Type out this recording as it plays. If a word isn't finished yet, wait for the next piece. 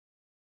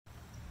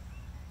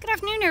Good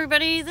afternoon,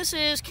 everybody. This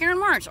is Karen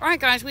Martz. All right,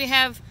 guys, we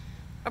have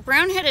a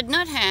brown-headed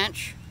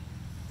nuthatch.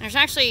 There's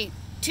actually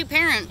two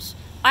parents.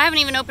 I haven't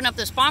even opened up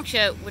this box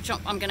yet, which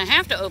I'm going to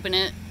have to open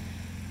it.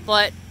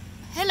 But,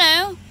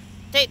 hello.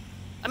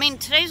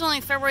 Today's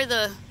only February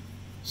the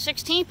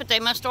 16th, but they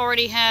must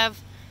already have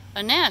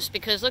a nest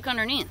because look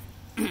underneath.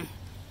 We've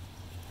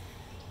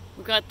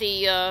got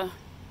the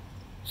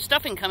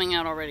stuffing coming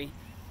out already.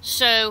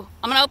 So,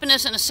 I'm going to open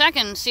this in a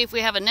second and see if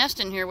we have a nest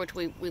in here, which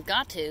we've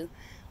got to.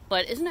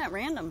 But isn't that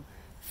random?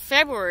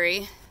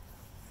 February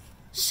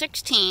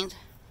 16th.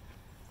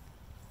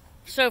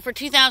 So for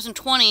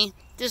 2020,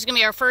 this is going to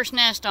be our first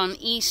nest on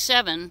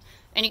E7.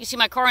 And you can see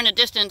my car in the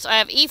distance. I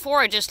have E4.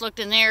 I just looked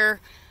in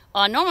there.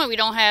 Normally we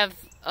don't have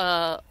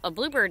a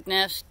bluebird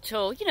nest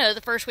till,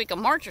 the first week of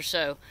March or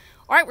so.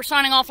 All right, we're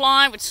signing off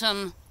live with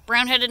some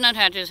brown-headed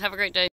nuthatches. Have a great day.